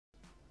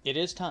It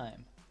is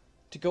time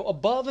to go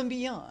above and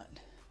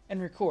beyond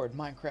and record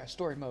Minecraft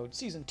Story Mode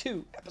Season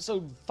 2,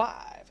 Episode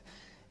 5.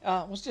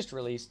 It was just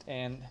released,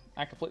 and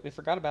I completely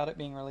forgot about it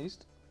being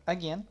released.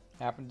 Again,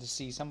 happened to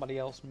see somebody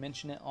else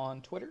mention it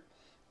on Twitter,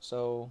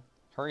 so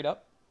hurried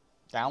up,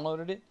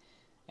 downloaded it,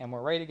 and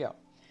we're ready to go.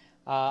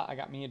 I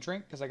got me a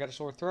drink because I got a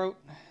sore throat.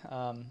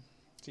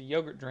 It's a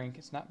yogurt drink.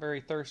 It's not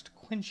very thirst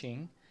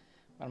quenching,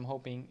 but I'm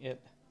hoping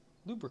it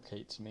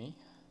lubricates me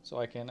so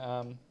I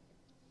can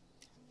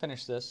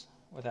finish this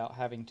without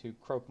having to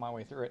croak my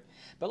way through it.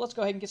 But let's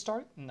go ahead and get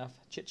started. Enough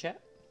chit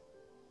chat.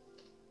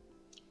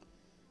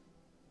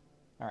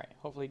 Alright,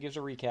 hopefully it gives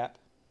a recap.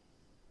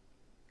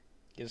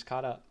 Get us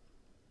caught up.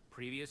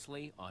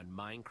 Previously on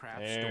Minecraft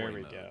There Story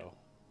we Mode. go.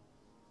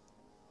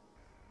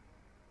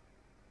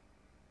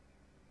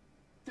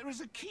 There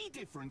is a key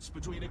difference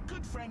between a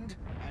good friend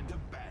and a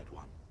bad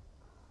one.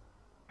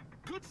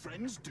 Good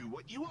friends do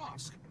what you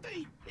ask.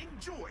 They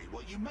enjoy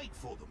what you make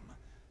for them.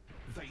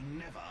 They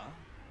never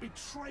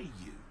betray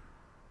you.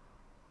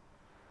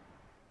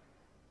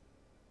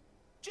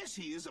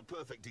 Jesse is a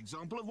perfect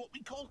example of what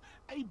we call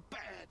a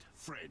bad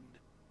friend.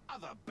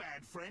 Other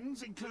bad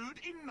friends include,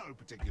 in no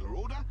particular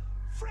order,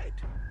 Fred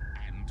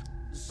and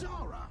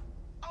Zara.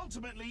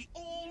 Ultimately,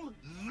 all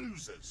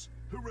losers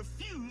who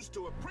refuse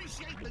to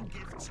appreciate the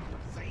gifts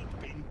they've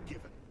been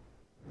given.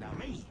 Now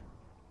me,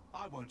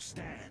 I won't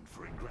stand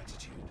for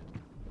ingratitude,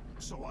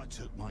 so I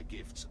took my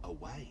gifts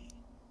away.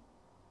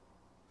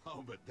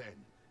 Oh, but then,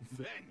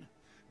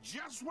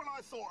 just when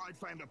I thought I'd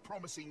found a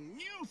promising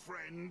new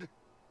friend,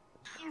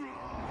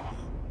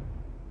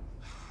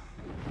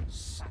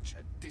 such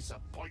a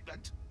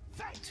disappointment.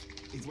 That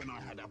is when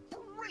I had a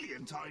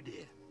brilliant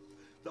idea.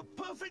 The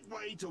perfect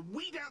way to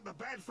weed out the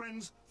bad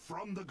friends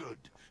from the good.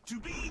 To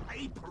be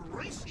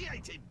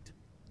appreciated.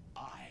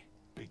 I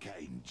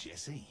became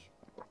Jesse.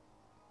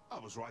 I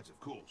was right, of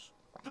course.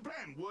 The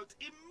plan worked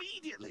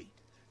immediately.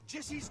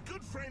 Jesse's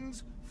good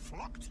friends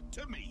flocked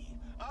to me.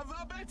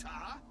 The better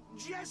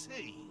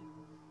Jesse.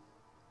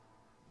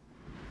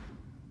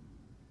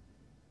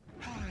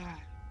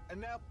 And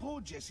now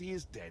poor Jesse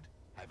is dead,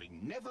 having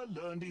never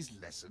learned his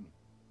lesson.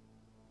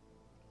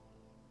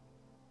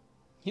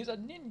 He's a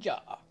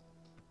ninja.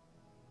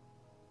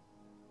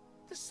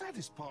 The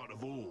saddest part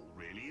of all,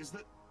 really, is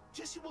that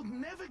Jesse will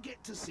never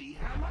get to see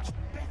how much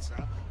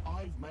better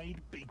I've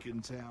made Beacon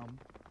Town.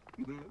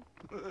 Oh,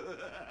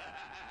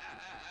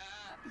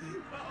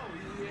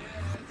 yes!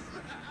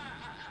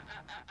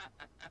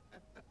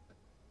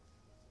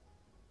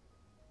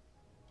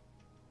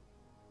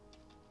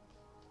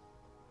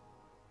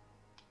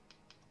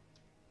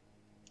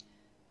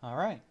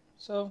 Alright,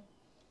 so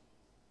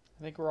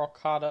I think we're all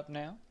caught up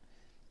now.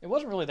 It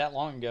wasn't really that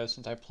long ago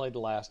since I played the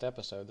last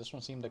episode. This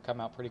one seemed to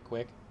come out pretty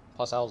quick.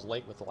 Plus I was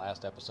late with the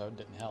last episode,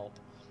 didn't help.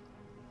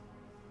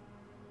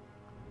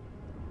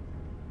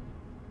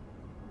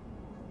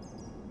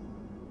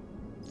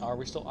 Are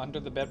we still under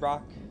the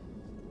bedrock?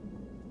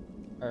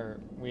 Or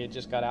we had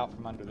just got out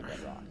from under the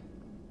bedrock?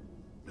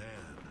 Man,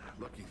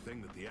 lucky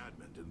thing that the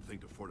admin didn't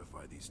think to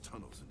fortify these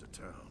tunnels into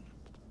town.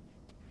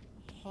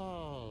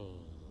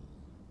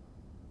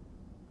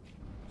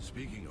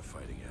 Speaking of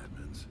fighting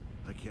admins,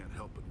 I can't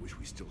help but wish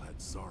we still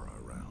had Zara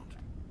around.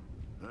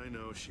 I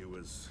know she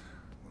was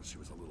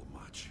a little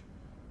much,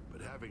 but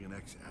having an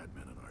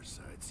ex-admin on our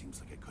side seems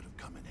like it could have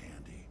come in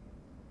handy.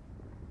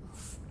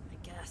 Oof, I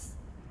guess.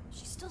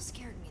 She still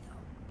scared me, though.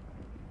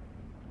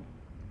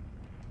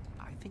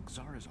 I think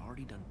Zara's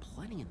already done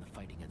plenty in the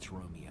fight against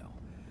Romeo.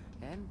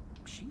 And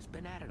she's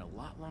been at it a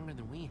lot longer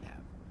than we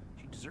have.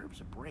 She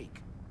deserves a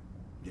break.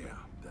 Yeah,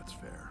 that's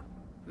fair.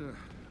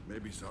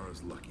 Maybe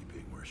Zara's lucky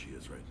being where she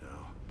is right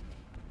now.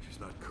 She's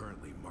not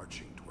currently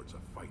marching towards a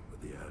fight with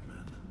the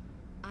admin.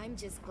 I'm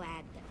just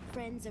glad that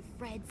friends of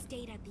Fred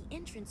stayed at the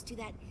entrance to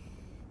that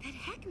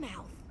heck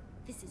mouth.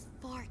 This is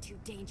far too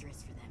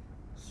dangerous for them.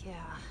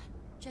 Yeah.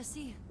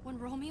 Jesse, when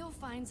Romeo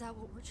finds out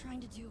what we're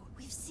trying to do,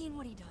 we've seen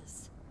what he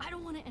does. I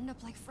don't want to end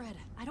up like Fred.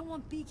 I don't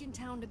want Beacon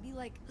Town to be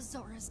like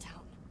Zara's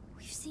town.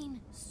 We've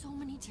seen so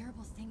many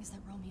terrible things that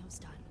Romeo's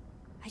done.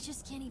 I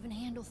just can't even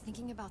handle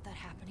thinking about that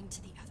happening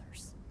to the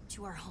others.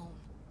 To our home.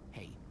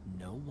 Hey,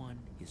 no one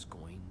is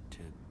going to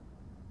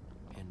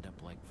end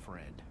up like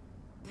Fred.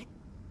 But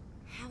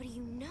how do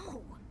you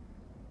know?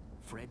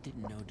 Fred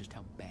didn't know just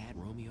how bad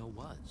Romeo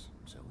was,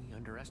 so he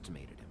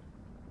underestimated him.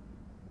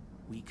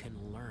 We can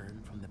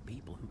learn from the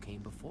people who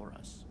came before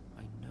us.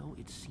 I know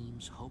it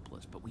seems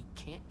hopeless, but we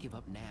can't give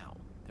up now.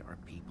 There are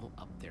people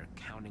up there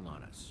counting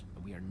on us,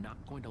 and we are not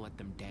going to let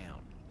them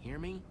down. Hear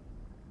me?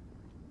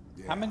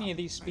 Yeah, How many of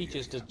these I hear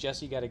speeches ya. does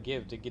Jesse got to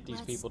give to get these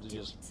Let's people to do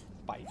just it.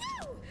 fight?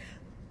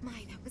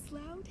 My, that was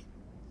loud.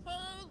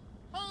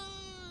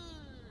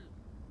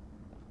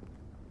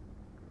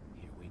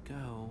 Here we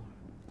go.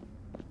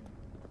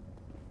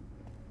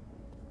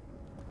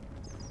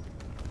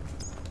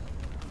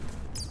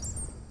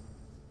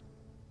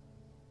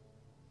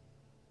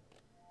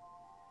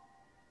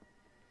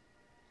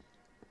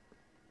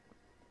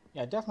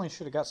 Yeah, I definitely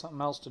should have got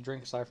something else to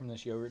drink aside from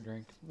this yogurt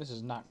drink. This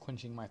is not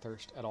quenching my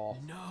thirst at all.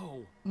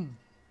 No!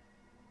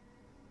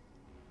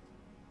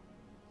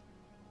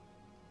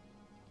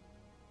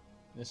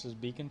 This is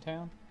Beacon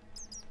Town?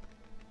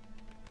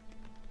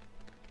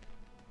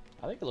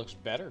 I think it looks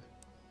better.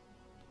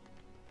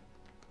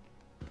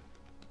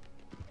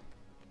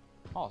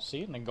 Oh,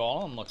 see, and the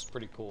golem looks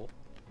pretty cool.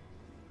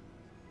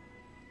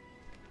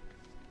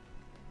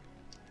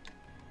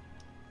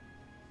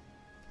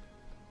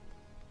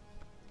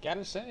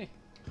 Gotta say,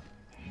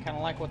 kind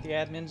of like what the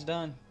admin's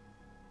done.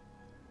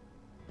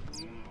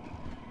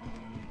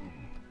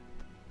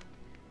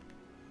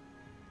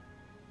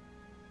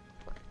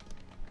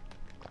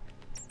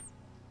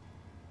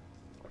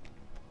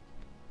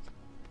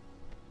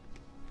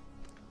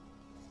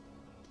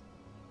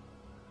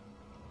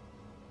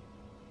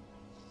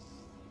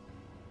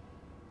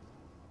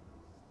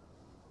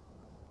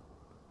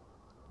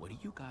 What do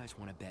you guys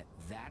want to bet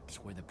that's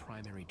where the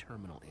primary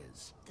terminal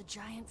is? The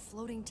giant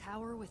floating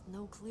tower with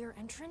no clear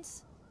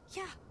entrance?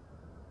 Yeah,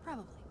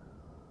 probably.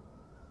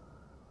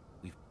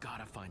 We've got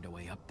to find a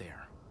way up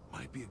there.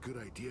 Might be a good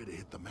idea to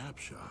hit the map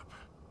shop.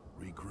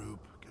 Regroup,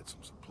 get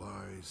some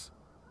supplies.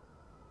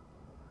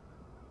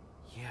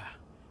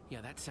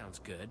 Yeah, that sounds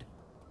good.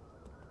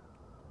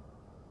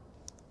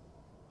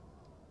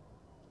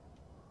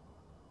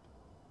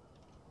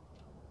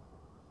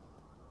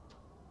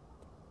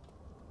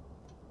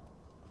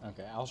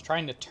 Okay, I was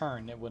trying to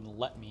turn, it wouldn't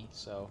let me,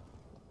 so...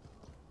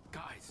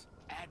 Guys,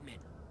 admin.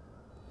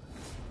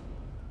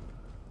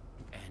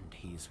 And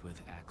he's with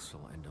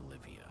Axel and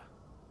Olivia.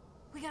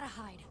 We gotta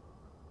hide.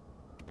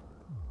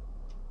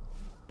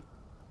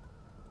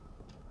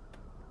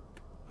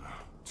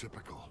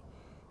 Typical.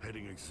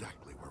 Heading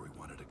exactly where we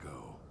wanted to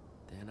go.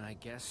 Then I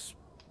guess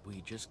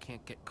we just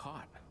can't get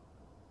caught.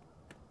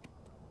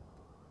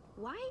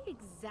 Why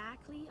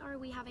exactly are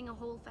we having a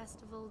whole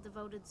festival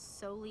devoted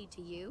solely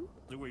to you?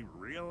 Do we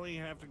really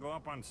have to go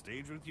up on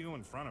stage with you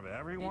in front of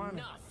everyone?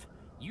 Enough!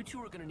 You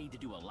two are gonna need to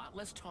do a lot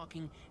less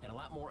talking and a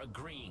lot more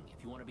agreeing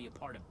if you want to be a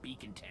part of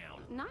Beacon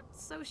Town. Not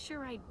so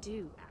sure I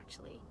do,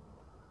 actually.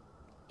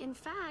 In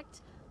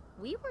fact,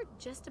 we were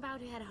just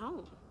about to head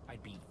home.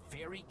 I'd be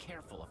very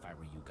careful if I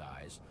were you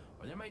guys,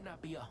 or there might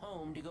not be a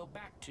home to go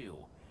back to.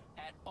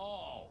 At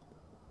all.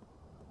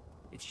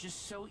 It's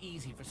just so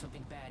easy for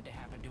something bad to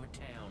happen to a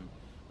town.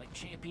 Like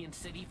Champion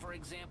City, for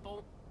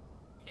example.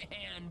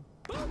 And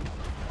boom!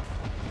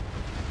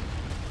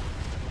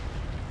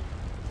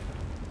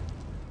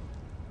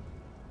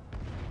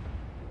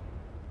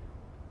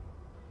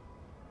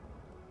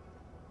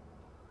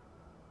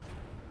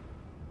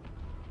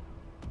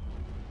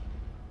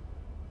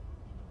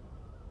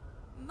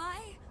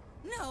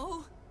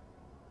 No!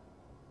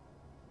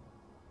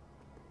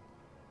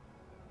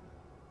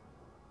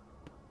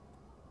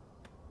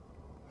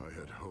 I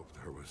had hoped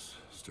there was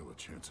still a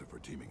chance of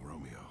redeeming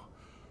Romeo.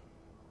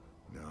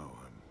 Now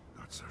I'm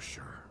not so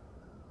sure.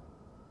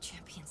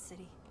 Champion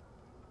City.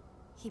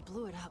 He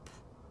blew it up.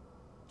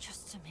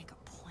 Just to make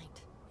a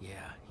point.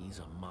 Yeah, he's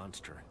a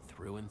monster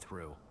through and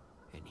through.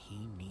 And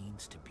he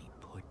needs to be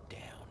put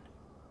down.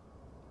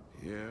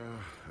 Yeah,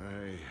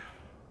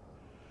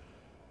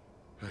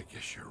 I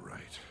guess you're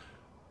right.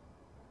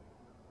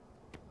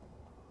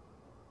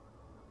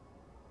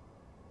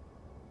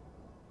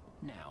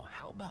 Now,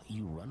 how about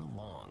you run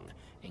along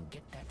and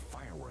get that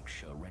fireworks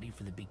show ready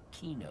for the big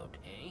keynote,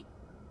 eh?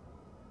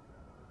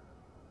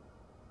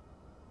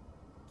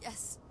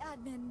 Yes,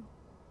 admin.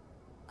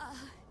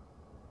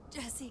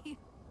 Jesse.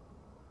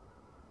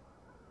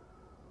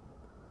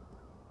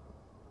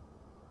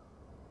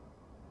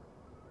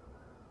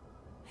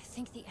 I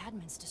think the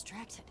admin's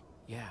distracted.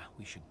 Yeah,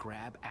 we should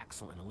grab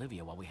Axel and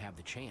Olivia while we have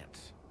the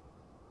chance.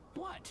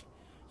 What?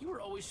 You were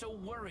always so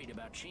worried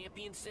about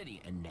Champion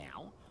City, and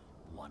now,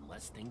 one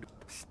less thing to...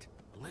 Psst,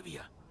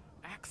 Olivia,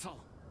 Axel.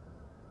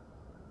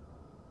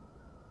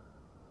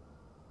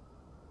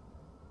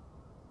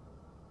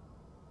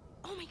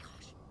 Oh my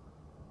gosh!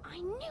 I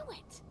knew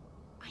it!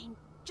 I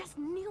just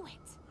knew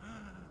it!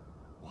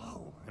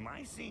 Whoa, am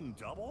I seeing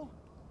double?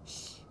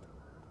 Shh.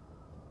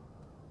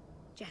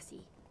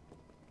 Jesse,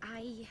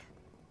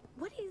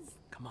 what is...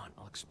 Come on,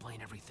 I'll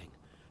explain everything,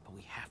 but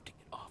we have to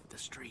get off the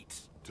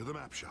streets. To the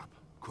map shop,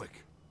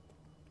 quick.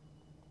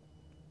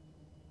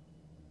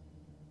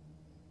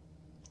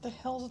 What the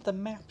hell's at the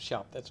map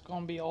shop that's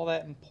gonna be all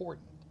that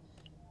important?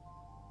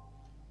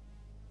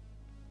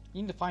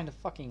 You need to find a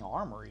fucking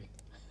armory.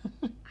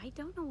 I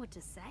don't know what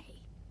to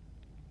say.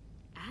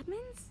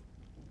 Admins?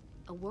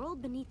 A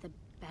world beneath the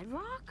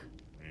bedrock?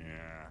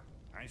 Yeah,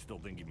 I still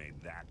think you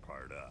made that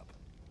part up.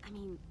 I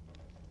mean,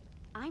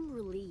 I'm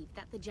relieved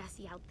that the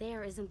Jesse out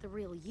there isn't the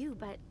real you,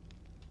 but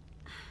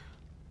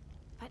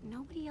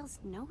nobody else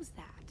knows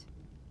that.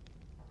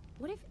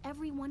 What if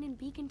everyone in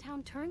Beacon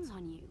Town turns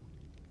on you?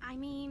 I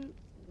mean,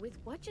 with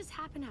what just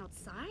happened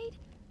outside,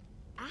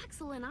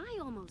 Axel and I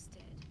almost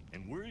did.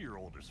 And we're your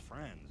oldest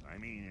friends. I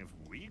mean, if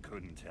we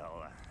couldn't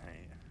tell,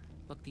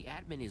 Look, the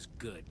admin is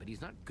good, but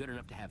he's not good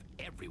enough to have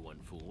everyone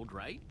fooled,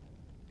 right?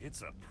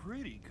 It's a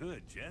pretty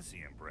good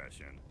Jesse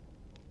impression.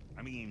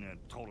 I mean, a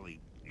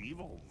totally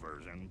evil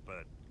version,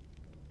 but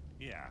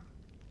yeah.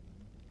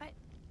 But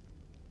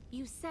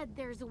you said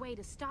there's a way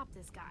to stop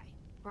this guy,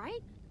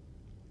 right?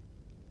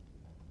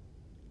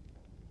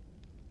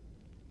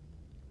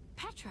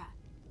 Petra.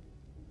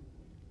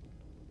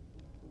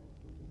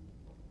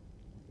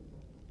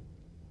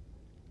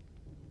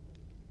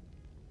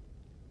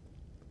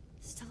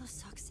 Stella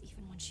sucks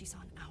even when she's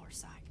on our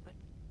side, but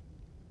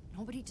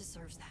nobody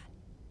deserves that.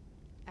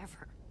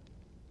 Ever.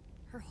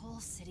 Her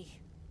whole city.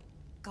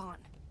 Gone.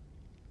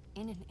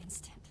 In an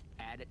instant.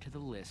 Add it to the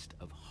list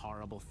of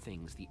horrible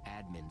things the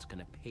admin's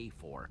gonna pay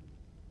for.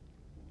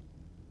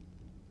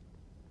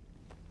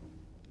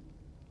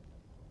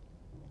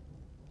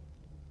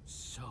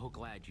 So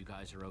glad you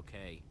guys are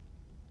okay.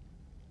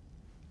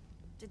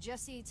 Did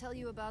Jesse tell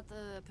you about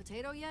the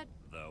potato yet?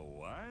 The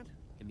what?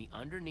 In the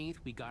underneath,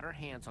 we got our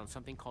hands on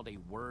something called a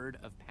word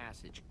of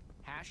passage.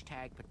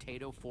 Hashtag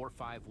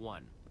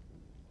potato451.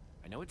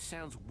 I know it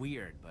sounds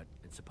weird, but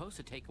it's supposed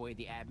to take away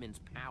the admin's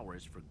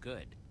powers for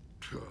good.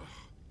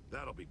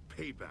 That'll be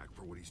payback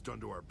for what he's done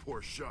to our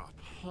poor shop.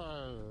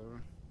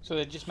 So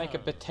they just make a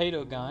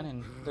potato gun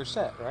and they're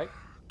set, right?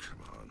 Come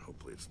on,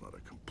 hopefully it's not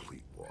a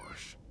complete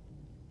wash.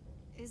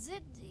 Is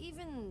it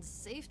even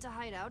safe to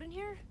hide out in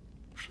here?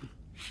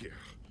 Yeah,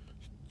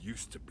 it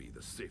used to be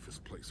the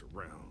safest place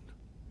around.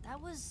 That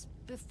was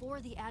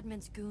before the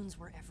admin's goons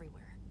were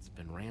everywhere. It's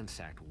been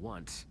ransacked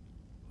once.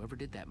 Whoever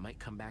did that might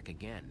come back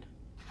again.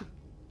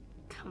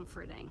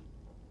 Comforting.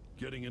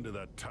 Getting into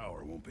that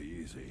tower won't be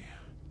easy.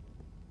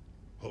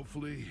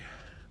 Hopefully,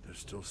 there's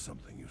still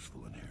something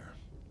useful in here.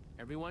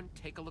 Everyone,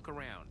 take a look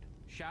around.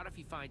 Shout if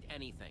you find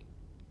anything.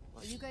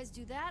 While you guys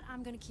do that,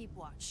 I'm gonna keep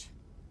watch.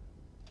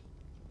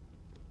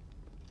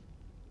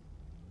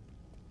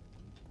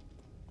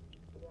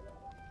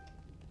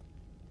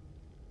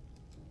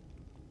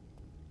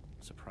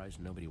 Surprised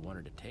nobody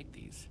wanted to take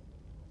these.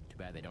 Too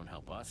bad they don't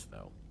help us,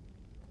 though.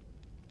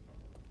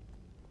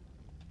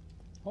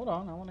 Hold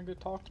on, I want to go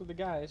talk to the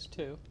guys,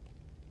 too.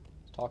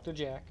 Talk to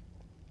Jack.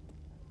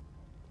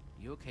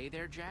 You okay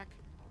there, Jack?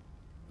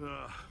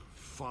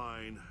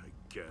 Fine, I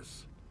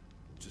guess.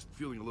 Just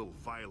feeling a little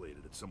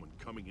violated at someone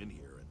coming in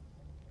here and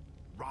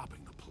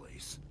robbing the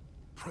place.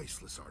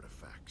 Priceless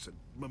artifacts and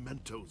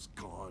mementos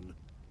gone.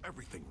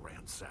 Everything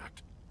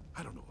ransacked.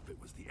 I don't know if it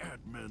was the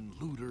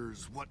admin,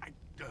 looters, what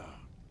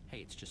Hey,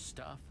 it's just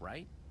stuff,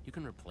 right? You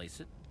can replace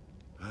it.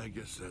 I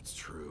guess that's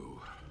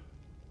true.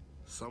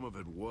 Some of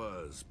it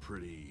was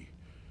pretty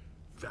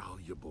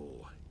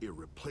valuable,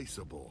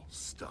 irreplaceable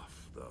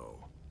stuff,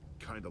 though.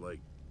 Kind of like,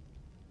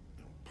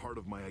 you know, part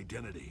of my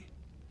identity.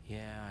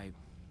 Yeah,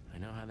 I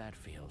know how that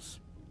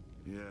feels.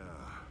 Yeah,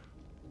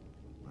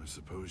 I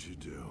suppose you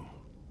do.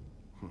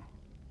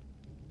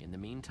 In the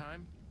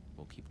meantime,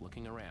 we'll keep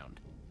looking around.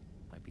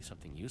 Might be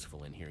something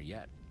useful in here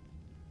yet.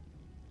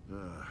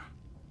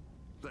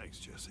 Thanks,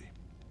 Jesse.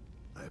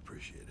 I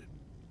appreciate it.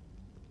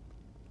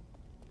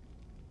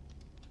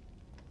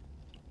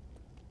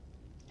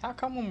 How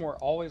come when we're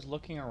always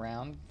looking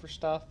around for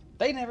stuff,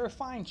 they never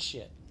find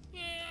shit?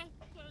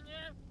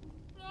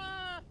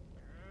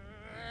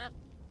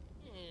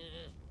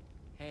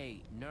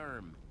 Hey,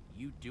 Nerm,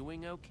 you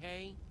doing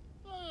okay?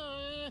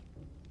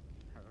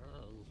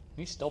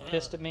 He's still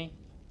pissed at me?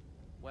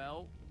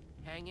 Well,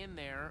 hang in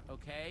there,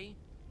 okay?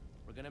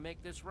 We're gonna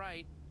make this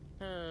right.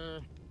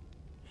 I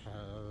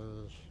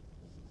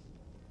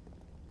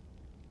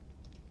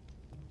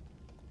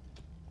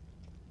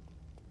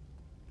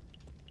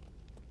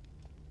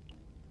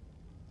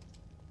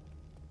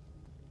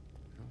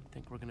don't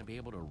think we're gonna be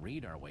able to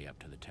read our way up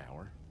to the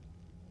tower.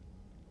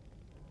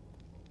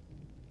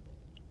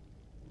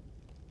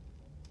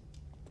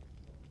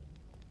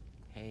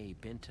 Hey,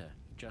 Binta,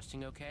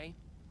 adjusting okay?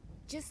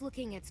 Just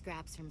looking at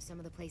scraps from some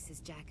of the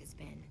places Jack has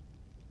been.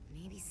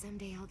 Maybe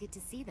someday I'll get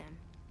to see them.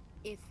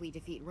 If we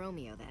defeat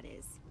Romeo, that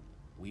is.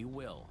 We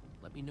will.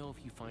 Let me know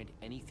if you find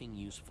anything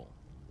useful.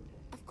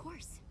 Of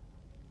course.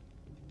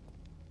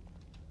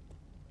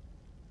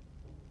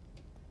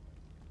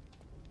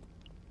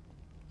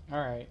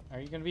 Alright, are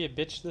you gonna be a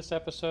bitch this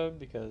episode?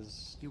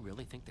 Because... You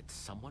really think that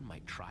someone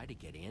might try to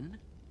get in?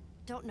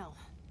 Don't know.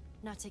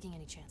 Not taking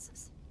any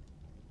chances.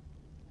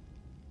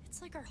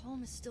 It's like our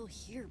home is still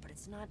here, but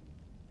it's not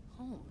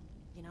home,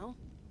 you know?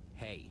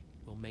 Hey,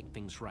 we'll make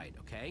things right,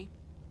 okay?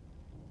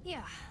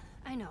 Yeah,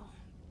 I know.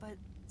 But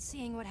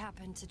seeing what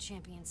happened to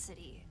Champion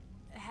City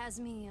has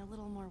me a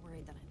little more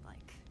worried than I'd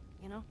like,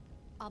 you know?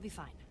 I'll be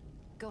fine.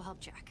 Go help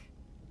Jack.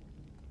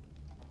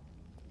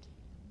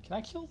 Can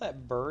I kill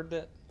that bird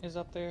that is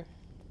up there?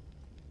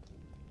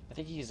 I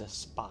think he's a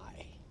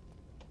spy.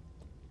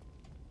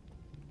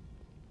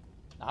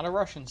 Not a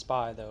Russian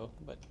spy, though,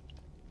 but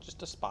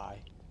just a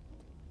spy.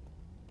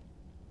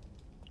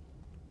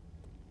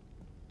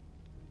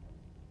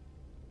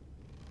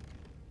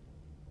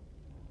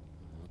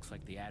 Looks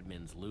like the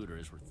admin's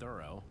looters were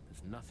thorough.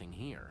 There's nothing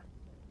here.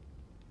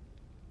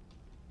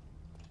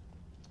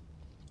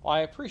 Well,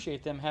 I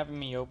appreciate them having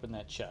me open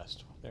that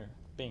chest. There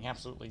being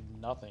absolutely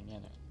nothing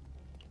in it.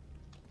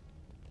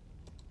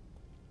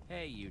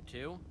 Hey, you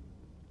two.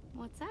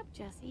 What's up,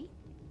 Jesse?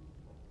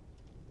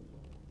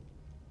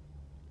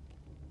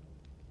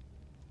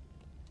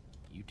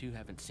 You two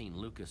haven't seen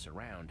Lucas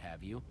around,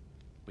 have you?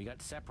 We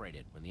got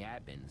separated when the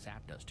admin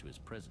zapped us to his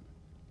prison.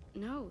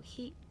 No,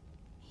 he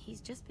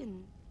He's just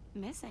been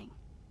missing.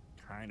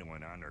 Kinda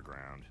went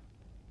underground.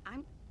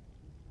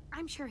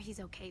 I'm sure he's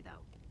okay,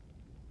 though.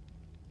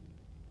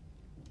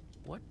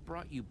 What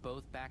brought you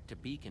both back to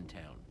Beacon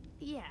Town?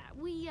 Yeah,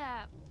 we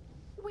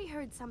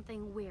heard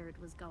something weird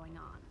was going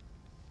on.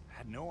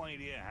 Had no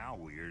idea how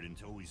weird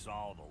until we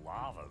saw the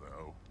lava,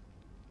 though.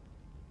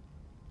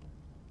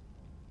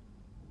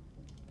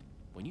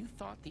 When you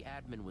thought the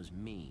admin was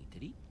me,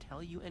 did he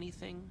tell you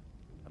anything?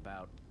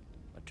 About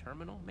a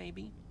terminal,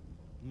 maybe?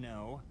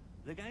 No,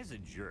 the guy's a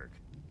jerk.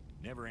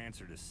 Never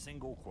answered a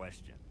single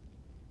question.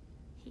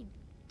 He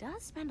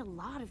does spend a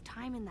lot of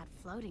time in that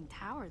floating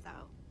tower,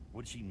 though.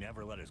 Would she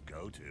never let us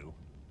go to?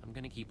 I'm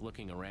gonna keep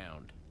looking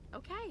around.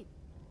 Okay.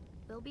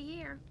 We'll be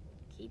here,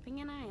 keeping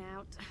an eye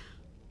out.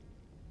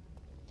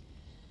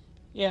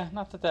 Yeah,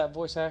 not that that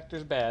voice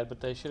actor's bad,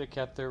 but they should have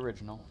kept their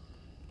original.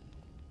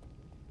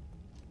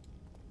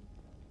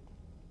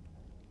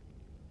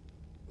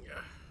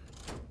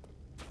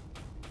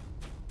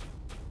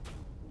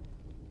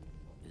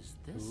 Is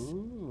this...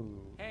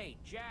 Ooh. Hey,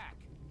 Jack!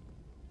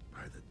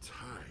 By the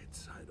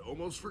tides, I'd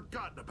almost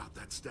forgotten about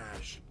that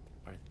stash.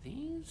 Are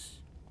these...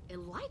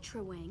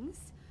 Elytra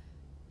wings?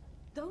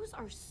 Those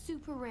are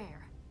super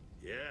rare.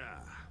 Yeah,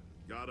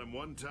 got him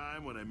one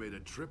time when I made a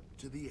trip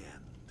to the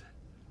end.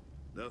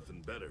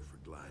 Nothing better for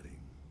gliding.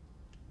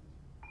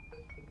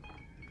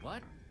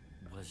 What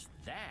was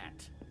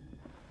that?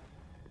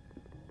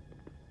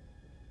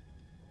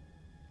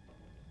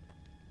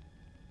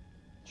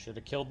 Should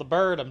have killed the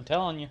bird, I'm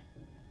telling you.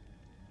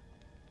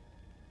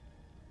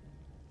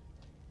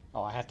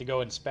 Oh, I have to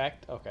go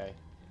inspect? Okay.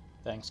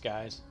 Thanks,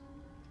 guys.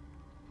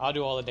 I'll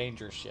do all the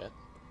dangerous shit.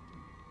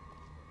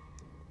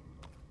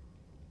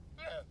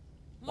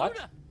 What?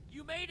 Luna!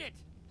 You made it!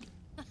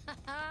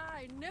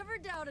 I never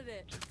doubted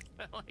it.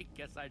 Well, I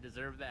guess I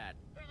deserve that.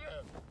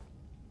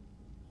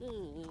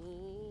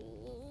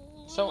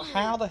 So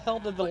how the hell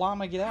did the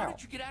llama get How out?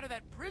 did you get out of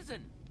that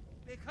prison?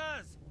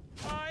 Because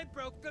I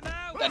broke them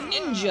out! The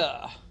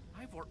ninja!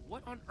 Ivor,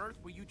 what on earth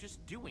were you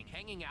just doing?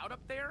 Hanging out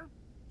up there?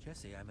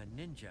 Jesse, I'm a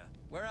ninja.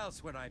 Where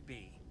else would I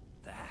be?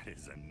 That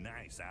is a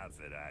nice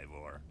outfit,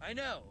 Ivor. I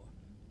know.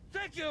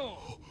 Thank you!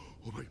 Oh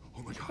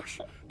my gosh.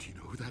 Do you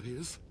know who that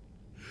is?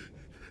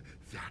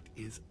 That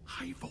is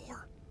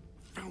Ivor,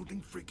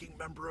 founding freaking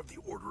member of the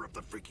Order of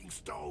the Freaking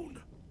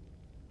Stone.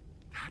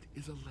 That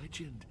is a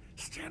legend,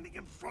 standing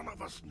in front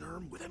of us,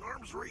 Nurm, within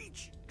arm's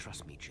reach.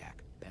 Trust me,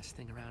 Jack. Best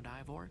thing around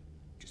Ivor?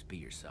 Just be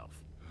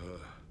yourself.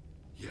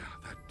 Yeah,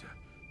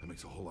 that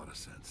makes a whole lot of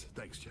sense.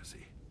 Thanks,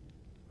 Jesse.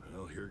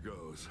 Well, here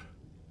goes.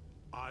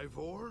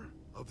 Ivor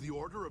of the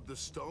Order of the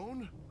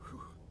Stone?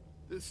 Whew.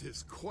 This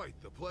is quite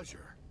the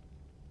pleasure.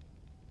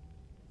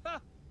 Huh.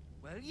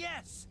 Well,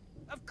 yes.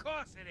 Of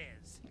course it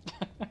is.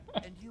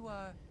 And you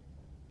are...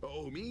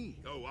 Oh, me?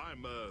 Oh,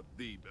 I'm,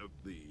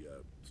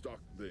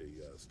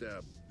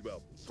 stab,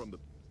 well, from the...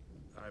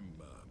 I'm,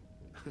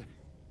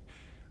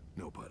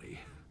 nobody.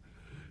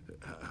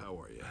 How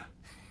are you?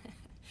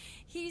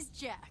 He's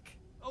Jack.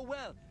 Oh,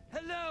 well,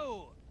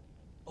 hello!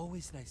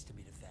 Always nice to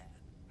meet a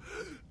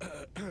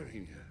fan.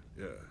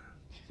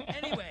 Yeah.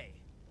 Anyway,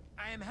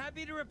 I am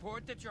happy to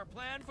report that your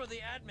plan for the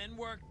admin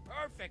worked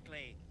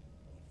perfectly.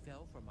 He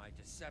fell for my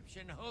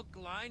deception hook,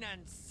 line,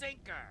 and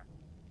sinker.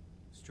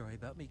 Story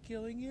about me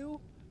killing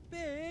you?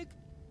 Big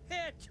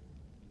hit!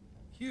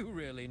 You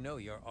really know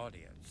your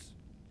audience.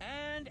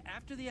 And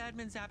after the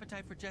admin's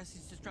appetite for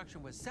Jesse's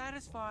destruction was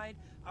satisfied,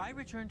 I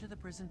returned to the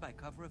prison by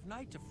cover of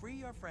night to free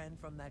your friend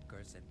from that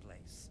cursed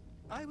place.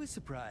 I was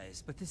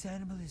surprised, but this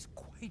animal is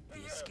quite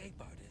the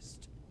escape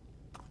artist.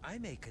 I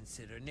may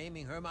consider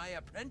naming her my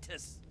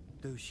apprentice,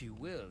 though she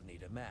will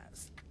need a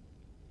mask.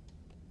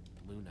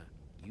 Luna,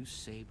 you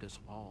saved us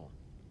all.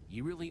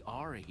 You really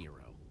are a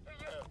hero.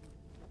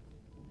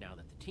 Now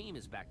that the team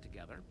is back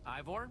together,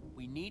 Ivor,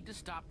 we need to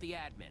stop the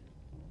admin.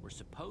 We're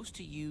supposed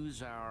to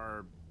use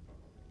our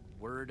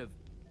word of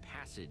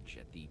passage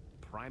at the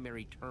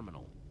primary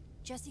terminal.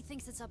 Jesse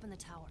thinks it's up in the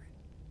tower.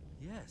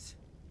 Yes,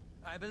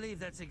 I believe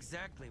that's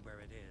exactly where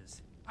it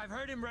is. I've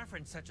heard him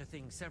reference such a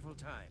thing several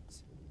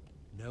times.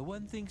 No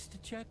one thinks to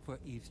check for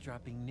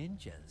eavesdropping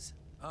ninjas.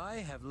 I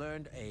have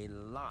learned a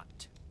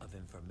lot of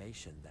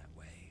information that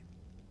way.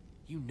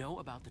 You know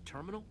about the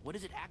terminal? What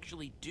does it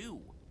actually do?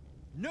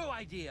 No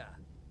idea!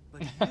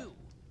 But you,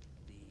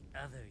 the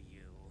other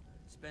you,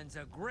 spends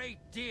a great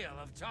deal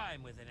of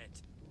time within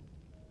it.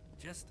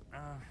 Just,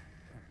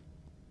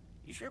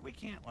 you sure we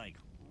can't, like,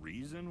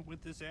 reason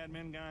with this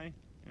admin guy?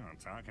 You know,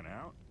 talking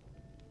out?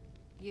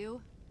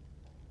 You?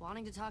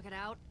 Wanting to talk it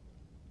out?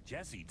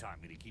 Jesse taught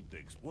me to keep the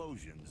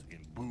explosions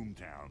in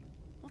Boomtown.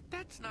 Well,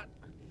 that's not...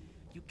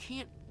 You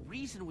can't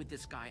reason with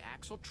this guy,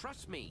 Axel.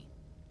 Trust me.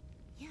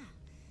 Yeah.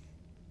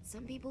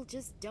 Some people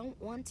just don't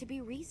want to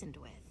be reasoned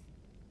with.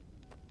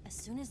 As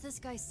soon as this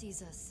guy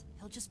sees us,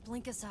 he'll just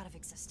blink us out of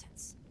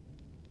existence.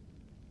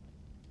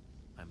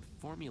 I'm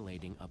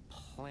formulating a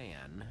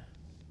plan.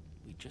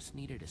 We just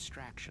need a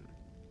distraction.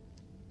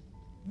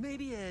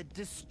 Maybe a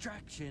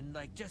distraction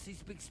like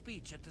Jesse's big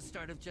speech at the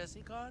start of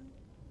JesseCon?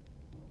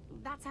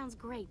 That sounds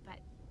great, but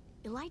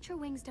elytra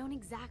wings don't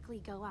exactly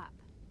go up.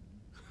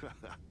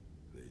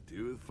 They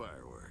do with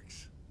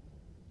fireworks.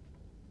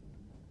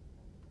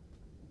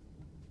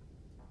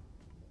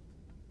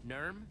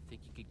 Nerm,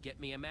 think you could get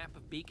me a map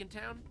of Beacon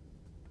Town?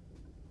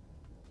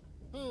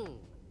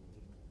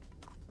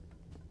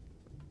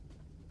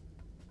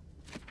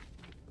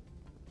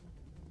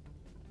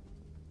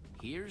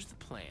 Here's the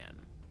plan.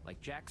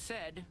 Like Jack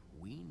said,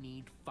 we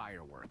need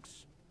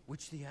fireworks.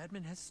 Which the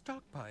admin has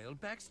stockpiled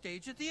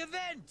backstage at the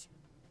event!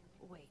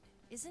 Wait,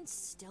 isn't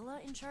Stella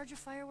in charge of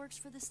fireworks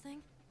for this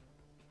thing?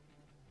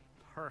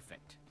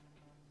 Perfect.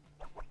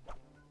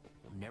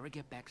 We'll never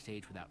get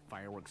backstage without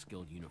Fireworks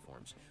Guild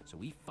uniforms, so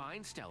we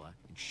find Stella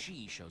and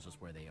she shows us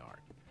where they are.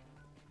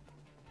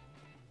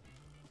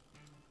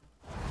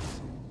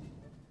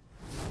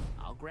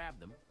 I'll grab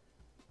them.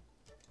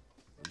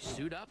 We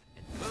suit up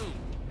and boom,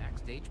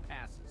 backstage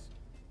passes.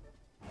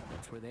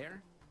 Once we're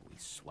there, we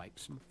swipe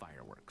some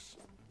fireworks.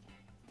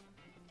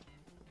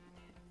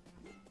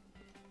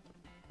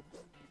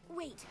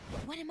 Wait,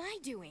 what am I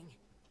doing?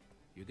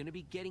 You're gonna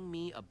be getting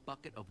me a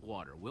bucket of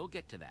water. We'll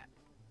get to that.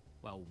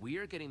 While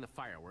we're getting the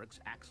fireworks,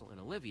 Axel and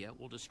Olivia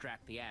will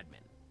distract the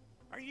admin.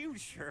 Are you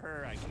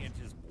sure I can't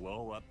just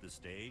blow up the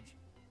stage?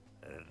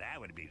 That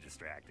would be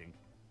distracting.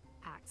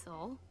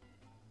 Axel?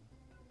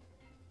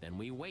 Then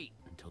we wait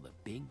until the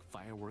big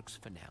fireworks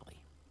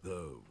finale.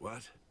 The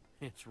what?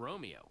 It's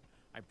Romeo.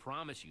 I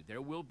promise you,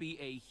 there will be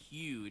a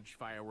huge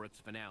fireworks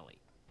finale.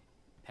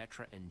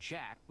 Petra and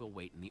Jack will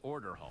wait in the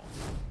order hall.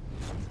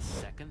 The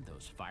second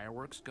those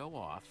fireworks go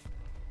off,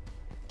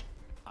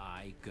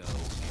 I go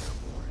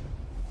airborne.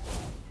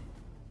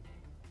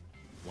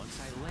 Once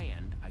I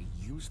land, I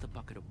use the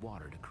bucket of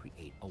water to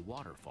create a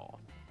waterfall.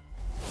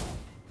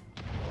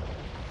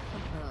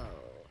 Oh,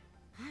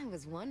 I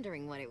was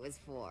wondering what it was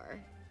for.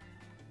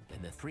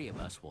 Then the three of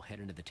us will head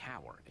into the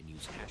tower and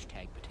use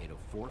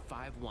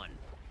 #Potato451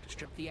 to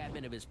strip the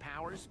admin of his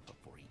powers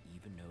before he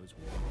even knows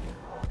we're here.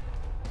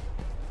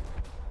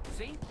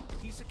 See?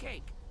 Piece of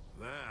cake.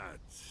 That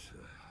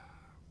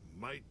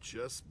might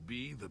just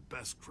be the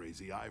best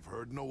crazy I've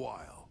heard in a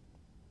while.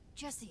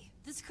 Jesse,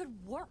 this could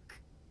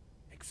work.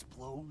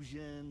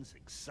 Explosions,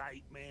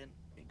 excitement,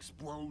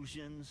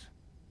 explosions.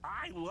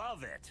 I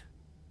love it!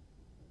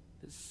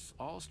 This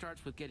all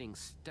starts with getting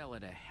Stella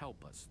to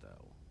help us,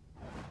 though.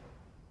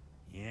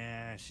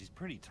 Yeah, she's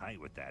pretty tight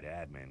with that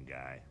admin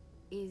guy.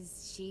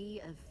 Is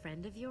she a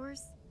friend of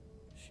yours?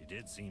 She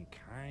did seem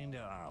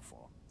kinda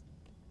awful.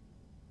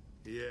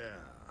 Yeah,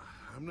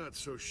 I'm not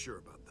so sure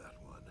about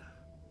that one.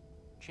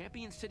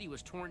 Champion City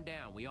was torn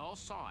down. We all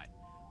saw it.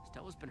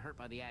 Stella's been hurt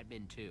by the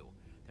admin, too.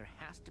 There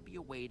has to be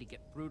a way to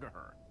get through to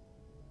her.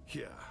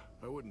 Yeah,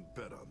 I wouldn't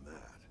bet on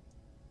that.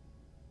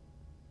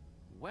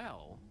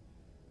 Well,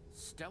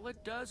 Stella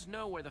does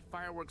know where the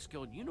Fireworks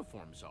Guild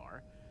uniforms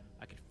are.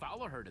 I could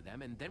follow her to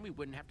them, and then we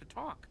wouldn't have to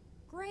talk.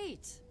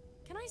 Great.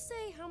 Can I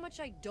say how much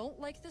I don't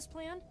like this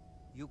plan?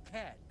 You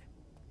can,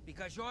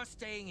 because you're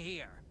staying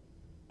here.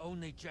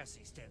 Only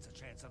Jesse stands a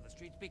chance on the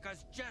streets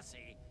because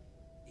Jesse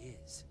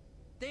is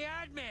the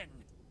admin!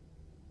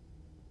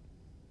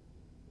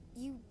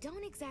 You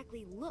don't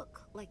exactly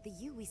look like the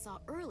you we saw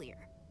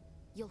earlier.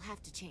 You'll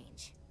have to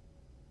change.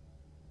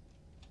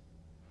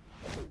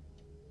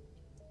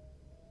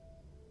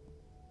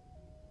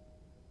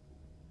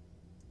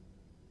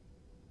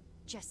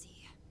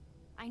 Jesse,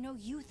 I know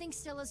you think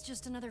Stella's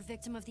just another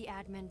victim of the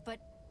admin,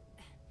 but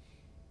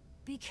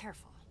be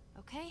careful,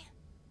 okay?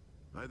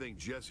 I think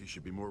Jesse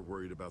should be more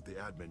worried about the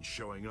admin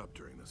showing up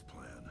during this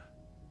plan.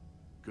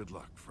 Good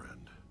luck,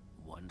 friend.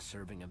 One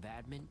serving of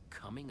admin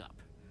coming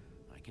up.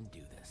 I can do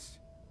this.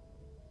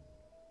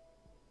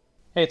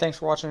 Hey, thanks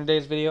for watching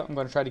today's video. I'm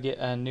going to try to get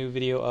a new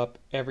video up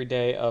every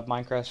day of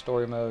Minecraft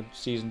Story Mode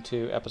Season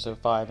 2, Episode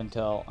 5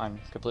 until I'm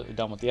completely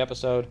done with the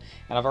episode.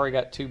 And I've already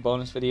got 2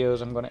 bonus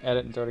videos I'm going to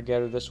edit and throw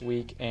together this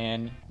week,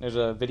 and there's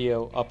a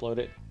video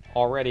uploaded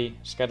already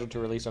scheduled to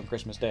release on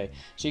Christmas Day.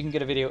 So you can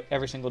get a video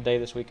every single day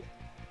this week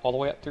all the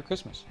way up through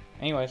Christmas.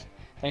 Anyways,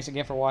 thanks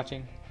again for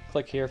watching.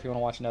 Click here if you want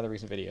to watch another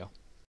recent video.